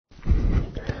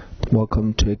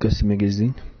Welcome to Ekasi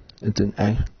Magazine.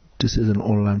 This is an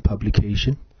online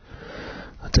publication.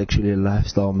 It's actually a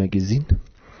lifestyle magazine.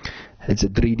 It's a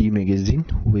 3D magazine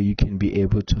where you can be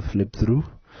able to flip through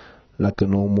like a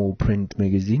normal print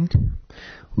magazine,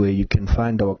 where you can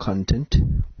find our content,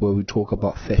 where we talk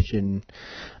about fashion,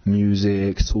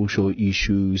 music, social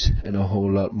issues, and a whole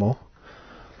lot more.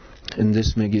 In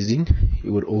this magazine,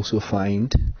 you would also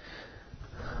find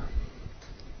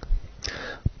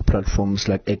platforms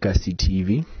like Ekasi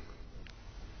TV,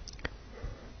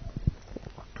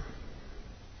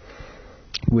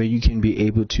 where you can be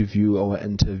able to view our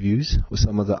interviews with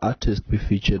some of the artists we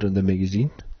featured on the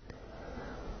magazine.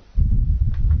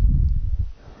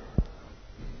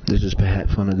 This is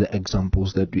perhaps one of the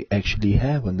examples that we actually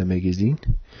have on the magazine,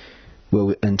 where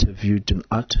we interviewed an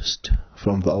artist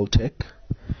from Valtech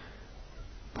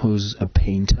who's a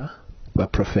painter by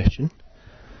profession.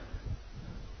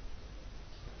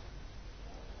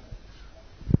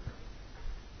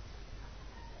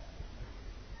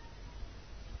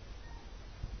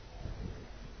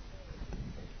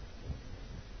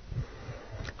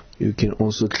 You can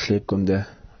also click on the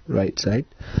right side,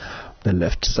 the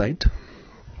left side,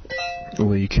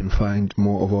 where you can find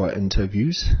more of our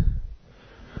interviews.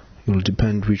 It will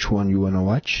depend which one you want to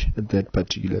watch at that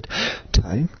particular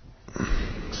time.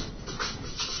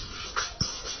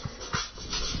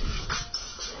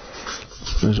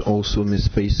 There's also Miss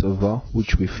Faceover,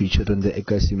 which we featured on the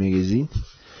Ekasi magazine.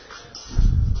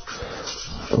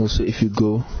 Also, if you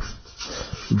go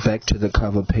back to the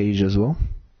cover page as well,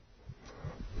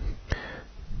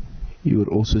 you would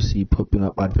also see popping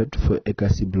up advert for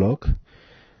Ekasi blog,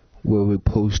 where we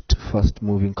post fast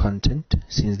moving content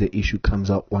since the issue comes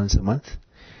out once a month.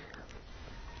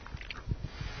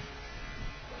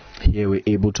 Here we're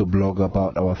able to blog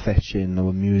about our fashion,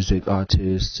 our music,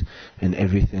 artists, and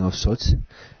everything of sorts.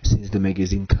 Since the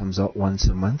magazine comes out once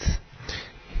a month,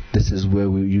 this is where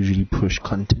we usually push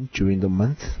content during the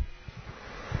month.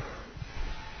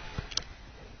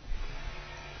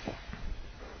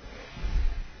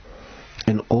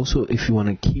 And also, if you want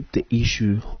to keep the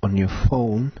issue on your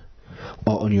phone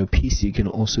or on your PC, you can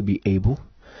also be able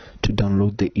to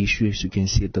download the issue, as you can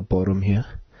see at the bottom here.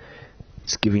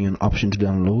 It's giving you an option to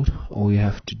download. All you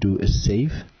have to do is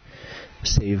save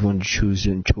on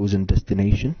chosen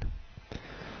destination.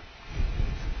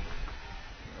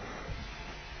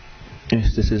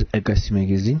 Yes, this is Ekasi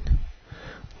Magazine.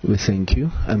 We thank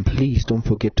you, and please don't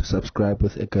forget to subscribe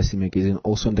with Ekasi Magazine.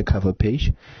 Also on the cover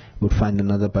page, you'll find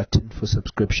another button for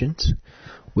subscriptions,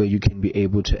 where you can be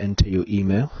able to enter your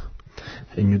email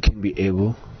and you can be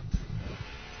able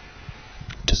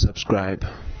to subscribe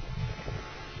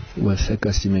with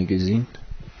Ekasi Magazine.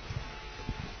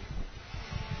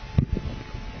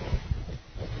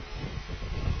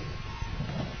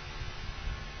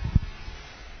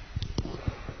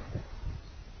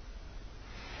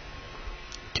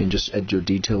 You can just add your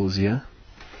details here.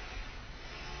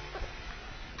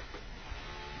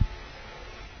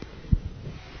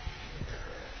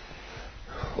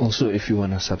 Also, if you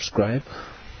want to subscribe,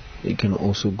 you can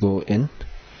also go in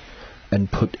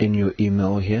and put in your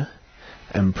email here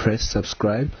and press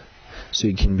subscribe, so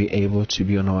you can be able to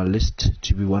be on our list,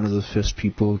 to be one of the first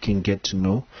people who can get to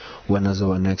know when is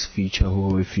our next feature, who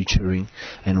are we featuring,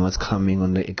 and what's coming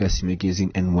on the Ekasi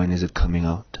Magazine, and when is it coming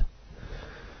out.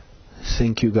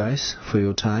 Thank you guys for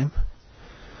your time.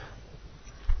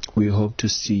 We hope to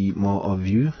see more of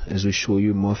you as we show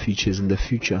you more features in the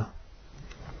future.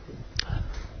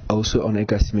 Also on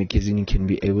Ekasi Magazine, you can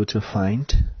be able to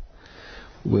find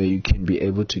where you can be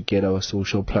able to get our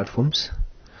social platforms.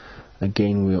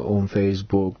 Again, we're on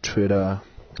Facebook, Twitter,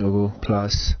 Google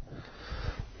Plus,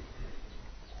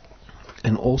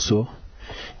 and also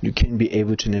you can be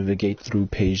able to navigate through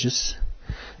pages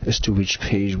as to which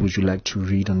page would you like to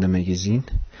read on the magazine.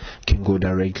 You can go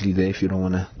directly there if you don't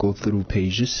want to go through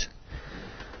pages.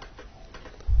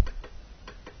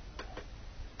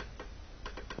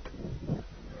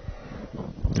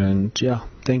 And yeah,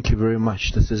 thank you very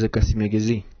much. This is Ekasi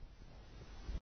Magazine.